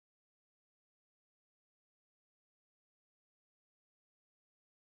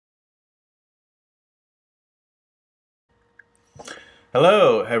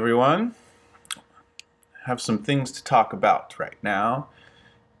Hello, everyone. Have some things to talk about right now.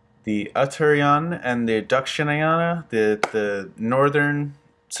 The Uttarayan and the Dakshinayana, the northern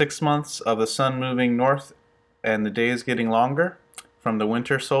 6 months of the sun moving north and the days getting longer from the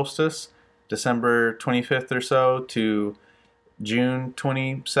winter solstice, December 25th or so, to June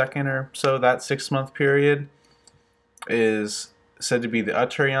 22nd or so. That 6 month period is said to be the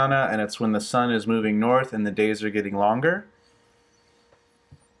Uttarayan, and it's when the sun is moving north and the days are getting longer.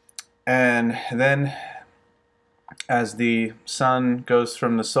 And then as the sun goes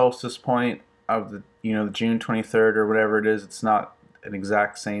from the solstice point of the June 23rd or whatever it is, it's not an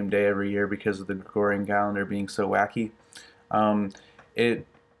exact same day every year because of the Gregorian calendar being so wacky. The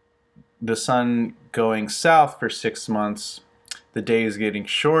sun going south for 6 months, the days getting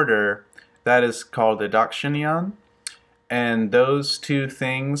shorter. That is called the Dakshinayana, and those two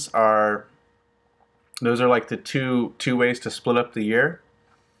things are like the two ways to split up the year.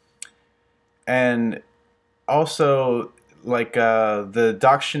 And also, like the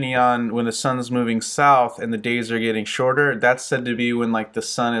Dakshinayana, when the sun's moving south and the days are getting shorter, that's said to be when like the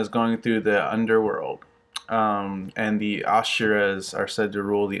sun is going through the underworld, and the Asuras are said to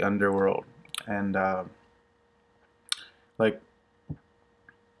rule the underworld, and like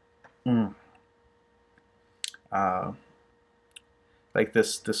mm, uh, like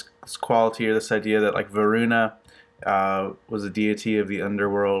this quality or this idea that like Varuna was a deity of the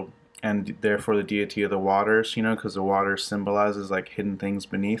underworld, and therefore the deity of the waters, because the water symbolizes like hidden things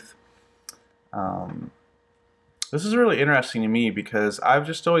beneath. This is really interesting to me because I've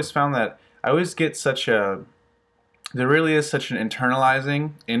just always found that I always get there really is such an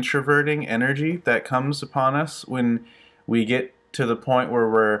internalizing, introverting energy that comes upon us when we get to the point where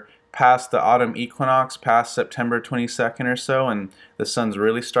we're past the autumn equinox, past September 22nd or so, and the sun's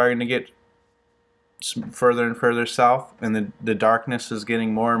really starting to get further and further south, and the darkness is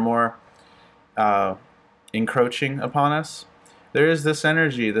getting more and more encroaching upon us. There is this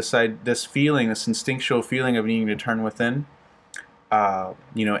energy, this feeling, this instinctual feeling of needing to turn within.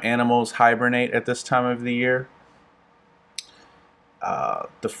 Animals hibernate at this time of the year.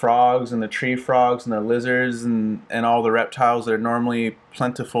 The frogs and the tree frogs and the lizards and all the reptiles that are normally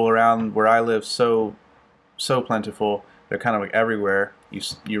plentiful around where I live, so plentiful. They're kind of like everywhere.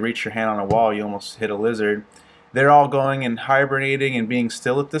 You reach your hand on a wall, you almost hit a lizard. They're all going and hibernating and being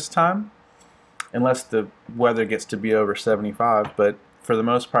still at this time, unless the weather gets to be over 75. But for the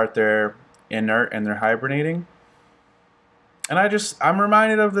most part, they're inert and they're hibernating. And I'm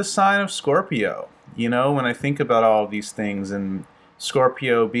reminded of the sign of Scorpio. When I think about all of these things, and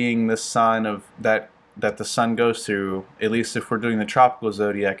Scorpio being this sign of that the sun goes through, at least if we're doing the tropical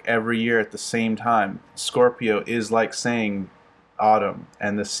zodiac, every year at the same time. Scorpio is like saying autumn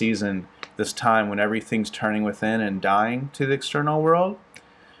and this season, this time when everything's turning within and dying to the external world.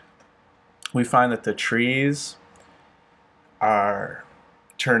 We find that the trees are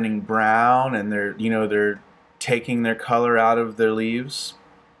turning brown, and they're taking their color out of their leaves.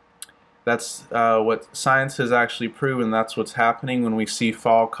 That's what science has actually proven. That's what's happening when we see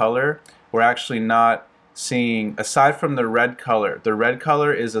fall color. We're actually not seeing, aside from the red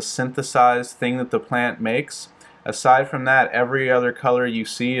color is a synthesized thing that the plant makes. Aside from that, every other color you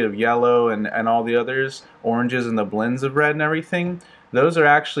see of yellow and all the others, oranges and the blends of red and everything, those are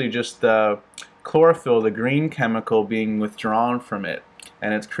actually just the chlorophyll, the green chemical, being withdrawn from it,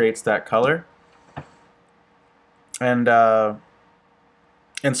 and it creates that color. And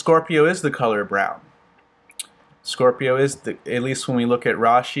Scorpio is the color brown. Scorpio is, at least when we look at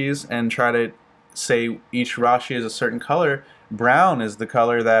Rashis and try to say each Rashi is a certain color, brown is the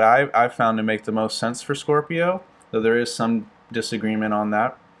color that I've found to make the most sense for Scorpio, though there is some disagreement on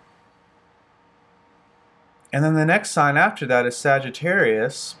that. And then the next sign after that is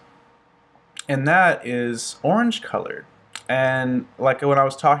Sagittarius, and that is orange colored. And like when I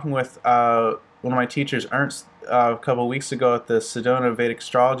was talking with one of my teachers, Ernst, a couple of weeks ago at the Sedona Vedic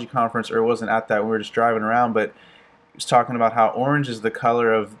Astrology Conference, or it wasn't at that, we were just driving around, but he was talking about how orange is the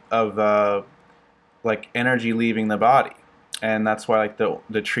color of like energy leaving the body, and that's why like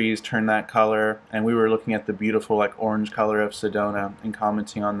the trees turn that color. And we were looking at the beautiful like orange color of Sedona and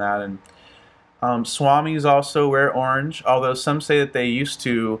commenting on that. And Swamis also wear orange, although some say that it used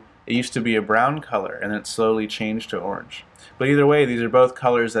to be a brown color and it slowly changed to orange. But either way, these are both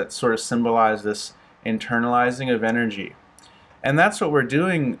colors that sort of symbolize this internalizing of energy. And that's what we're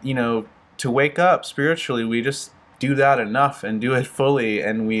doing, to wake up spiritually. We just do that enough and do it fully,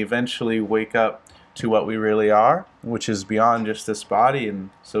 and we eventually wake up to what we really are, which is beyond just this body. And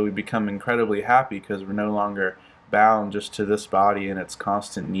so we become incredibly happy because we're no longer bound just to this body and its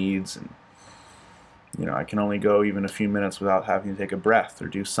constant needs, and you know, I can only go even a few minutes without having to take a breath or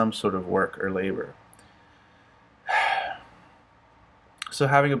do some sort of work or labor. So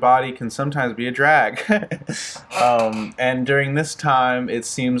having a body can sometimes be a drag. And during this time, it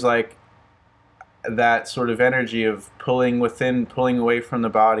seems like that sort of energy of pulling within, pulling away from the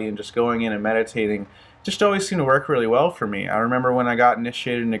body and just going in and meditating just always seemed to work really well for me. I remember when I got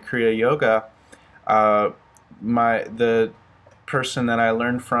initiated into Kriya Yoga, the person that I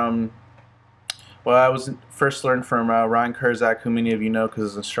learned from, well, I was first learned from Ryan Kurzak, who many of you know because of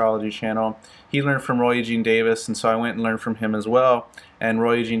his astrology channel. He learned from Roy Eugene Davis, and so I went and learned from him as well. And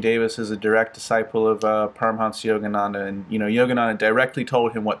Roy Eugene Davis is a direct disciple of Paramahansa Yogananda, and you know, Yogananda directly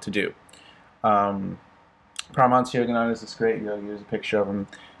told him what to do. Paramahansa Yogananda is this great yogi. Here's a picture of him,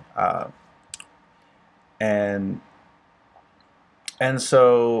 and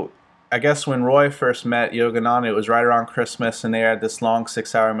so I guess when Roy first met Yogananda, it was right around Christmas, and they had this long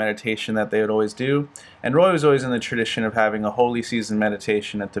 6-hour meditation that they would always do. And Roy was always in the tradition of having a holy season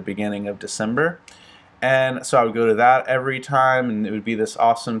meditation at the beginning of December. And so I would go to that every time, and it would be this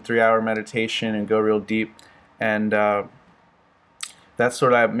awesome 3-hour meditation and go real deep. And that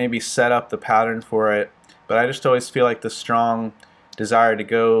sort of maybe set up the pattern for it. But I just always feel like the strong desire to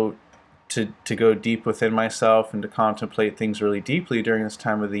go deep within myself and to contemplate things really deeply during this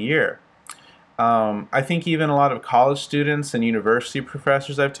time of the year. I think even a lot of college students and university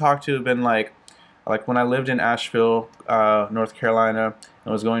professors I've talked to have been like when I lived in Asheville, North Carolina,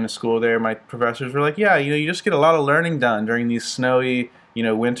 and was going to school there, my professors were like, yeah, you know, you just get a lot of learning done during these snowy, you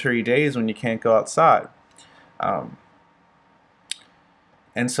know, wintry days when you can't go outside.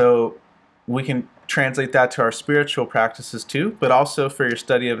 And so we can translate that to our spiritual practices too, but also for your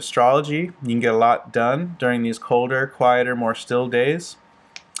study of astrology, you can get a lot done during these colder, quieter, more still days.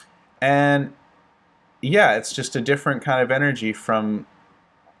 And yeah, it's just a different kind of energy from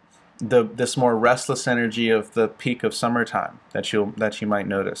this more restless energy of the peak of summertime that you might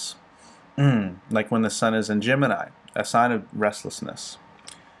notice. Like when the sun is in Gemini, a sign of restlessness.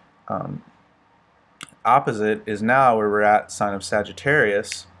 Opposite is now where we're at, sign of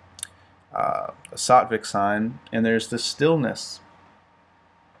Sagittarius, a Sattvic sign, and there's this stillness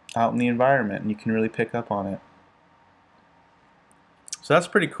out in the environment, and you can really pick up on it. So that's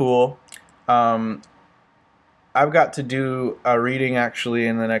pretty cool. I've got to do a reading actually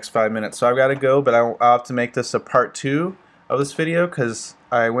in the next 5 minutes, so I've got to go, but I'll have to make this a part 2 of this video because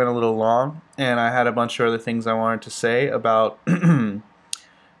I went a little long, and I had a bunch of other things I wanted to say about the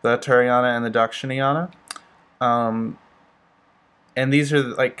Turayana and the Dakshinayana. And these are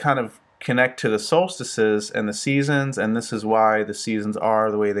like kind of connect to the solstices and the seasons, and this is why the seasons are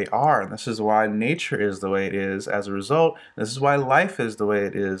the way they are, and this is why nature is the way it is as a result. This is why life is the way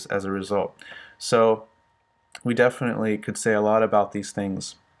it is as a result. So we definitely could say a lot about these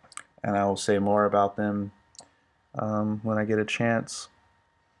things, and I will say more about them when I get a chance.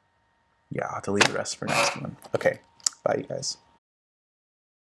 Yeah, I'll have to leave the rest for next one. Okay, bye you guys.